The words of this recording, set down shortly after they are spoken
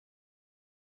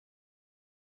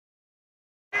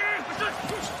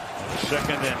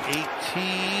Second and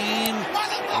 18.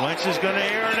 Wentz is going to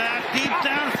air it out deep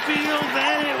downfield.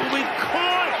 Then it will be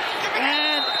caught.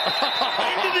 And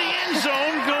into the end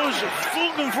zone goes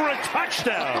Fulgham for a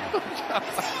touchdown.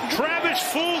 Travis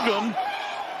Fulgham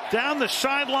down the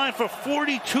sideline for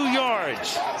 42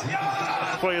 yards.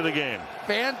 Play of the game.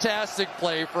 Fantastic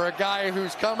play for a guy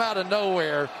who's come out of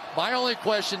nowhere. My only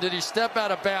question, did he step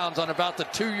out of bounds on about the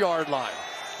 2-yard line?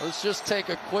 Let's just take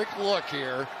a quick look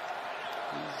here.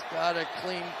 He's got a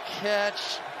clean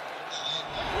catch.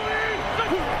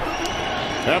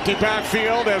 Empty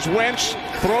backfield as Wentz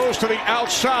throws to the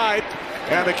outside,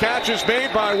 and the catch is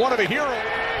made by one of the heroes.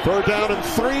 Third down and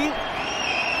 3.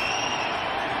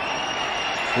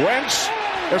 Wentz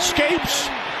escapes,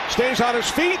 stays on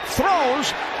his feet,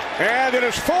 throws, and it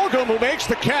is Fulgham who makes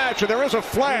the catch, and there is a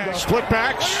flag. Split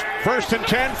backs, 1st and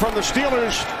 10 from the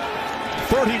Steelers'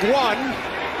 31.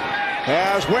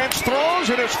 As Wentz throws,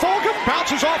 it is Fulgham,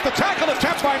 bounces off the tackle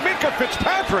attempt by Minka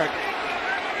Fitzpatrick.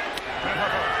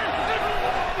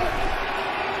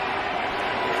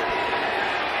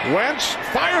 Wentz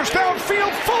fires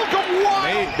downfield, Fulgham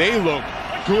wide. They look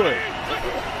good.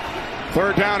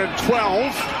 3rd down and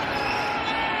 12.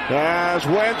 As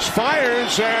Wentz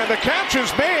fires, and the catch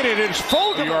is made, it is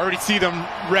Fulgham. You already see them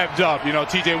revved up. You know,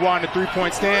 TJ Watt in the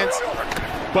 3-point stance.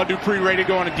 Bud Dupree ready to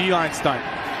go on a D-line stunt.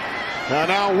 And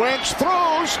now Wentz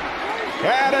throws,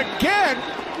 and again,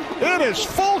 it is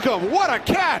Fulgham. What a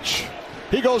catch!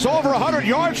 He goes over 100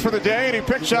 yards for the day, and he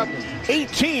picks up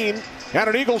 18 and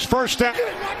an Eagles first down.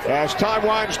 As time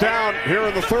winds down here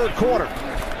in the 3rd quarter.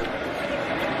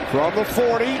 From the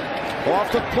 40,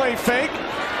 off the play fake,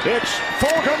 it's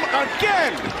Fulgham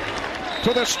again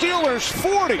to the Steelers'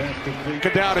 40.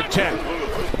 Get down at 10.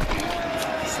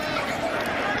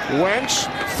 Wentz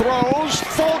throws,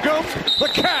 Fulgham, the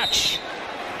catch.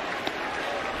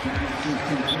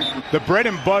 The bread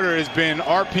and butter has been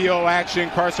RPO action.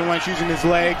 Carson Wentz using his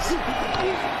legs.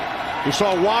 You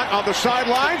saw Watt on the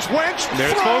sidelines. Wentz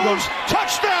There's throws. Fulgham.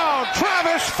 Touchdown,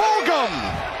 Travis Fulgham.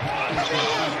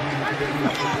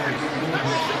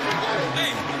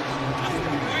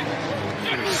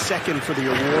 Second for the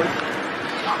award.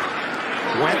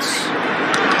 Wentz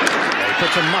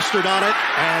puts some mustard on it,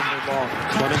 and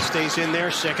Clemens stays in there.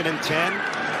 2nd and 10.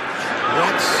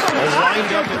 Wentz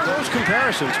lined up at those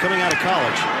comparisons coming out of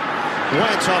college.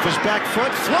 Wentz off his back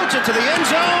foot, floats it to the end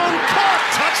zone. Caught,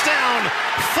 touchdown,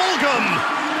 Fulgham.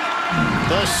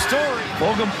 The story.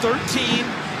 Fulgham 13.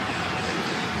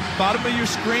 Bottom of your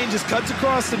screen, just cuts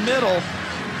across the middle.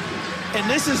 And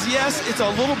this is, yes, it's a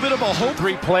little bit of a hope.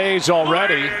 3 plays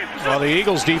already. Well, the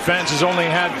Eagles defense has only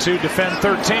had to defend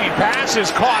 13. Pass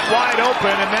is caught wide open,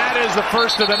 and that is the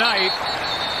first of the night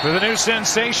for the new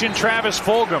sensation, Travis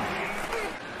Fulgham.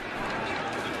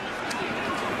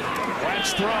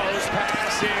 Wentz throws,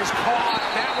 pass is caught.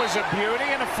 That was a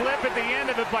beauty, and a flip at the end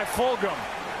of it by Fulgham.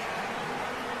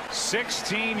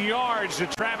 16 yards to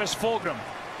Travis Fulgham.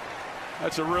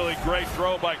 That's a really great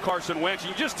throw by Carson Wentz. You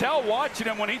can just tell watching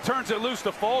him when he turns it loose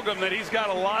to Fulgham that he's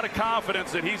got a lot of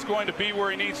confidence that he's going to be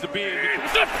where he needs to be.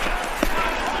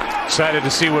 Excited to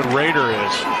see what Raider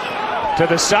is. To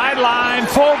the sideline,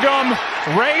 Fulgham,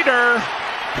 Raider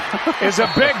is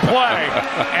a big play.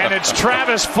 And it's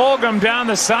Travis Fulgham down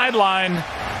the sideline,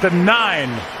 the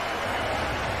 9.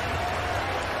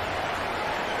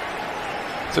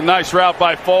 It's a nice route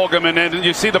by Fulgham, and then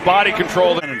you see the body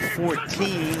control. And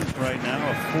 14 right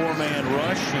now, a 4-man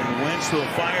rush, and Wentz will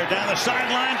fire down the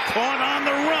sideline, caught on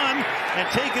the run, and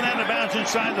taken out of bounds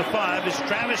inside the 5 is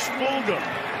Travis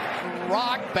Fulgham.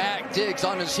 Rock back Diggs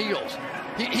on his heels.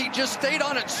 He just stayed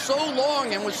on it so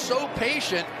long and was so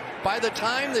patient. By the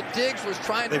time that Diggs was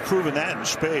trying to... They've proven that in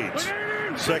spades.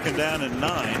 2nd down and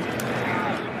 9.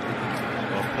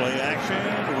 Play action,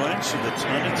 Wentz with a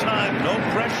ton of time, no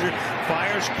pressure,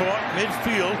 fires caught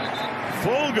midfield.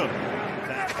 Fulgham,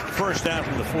 first down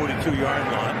from the 42-yard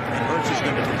line, and Hurts is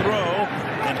going to throw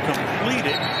and complete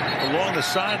it along the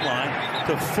sideline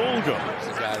to Fulgham.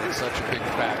 The guy that's such a big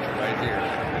factor right here.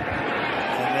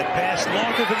 And that pass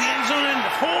longer to the end zone and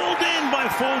hauled in by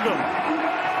Fulgham.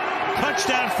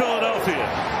 Touchdown, Philadelphia.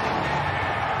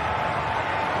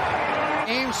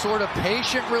 Sort of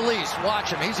patient release.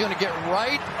 Watch him. He's going to get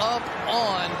right up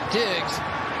on Diggs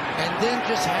and then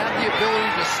just have the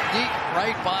ability to sneak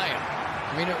right by him.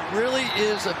 I mean, it really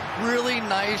is a really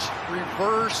nice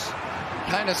reverse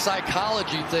kind of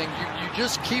psychology thing. You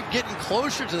just keep getting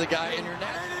closer to the guy and you're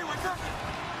not.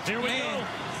 Here we go.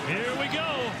 Here we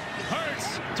go.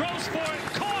 Hurts throws for it.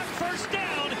 Caught. First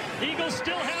down. Eagles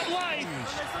still have life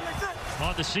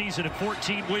on the season in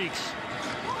 14 weeks.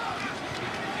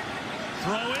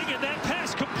 Throwing, and that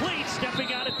pass complete,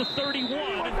 stepping out at the 31.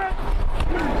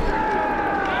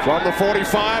 From the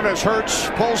 45 as Hurts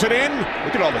pulls it in.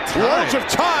 Look at all the time. Loads of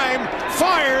time.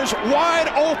 Fires wide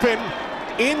open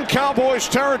in Cowboys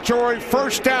territory.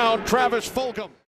 First down, Travis Fulgham.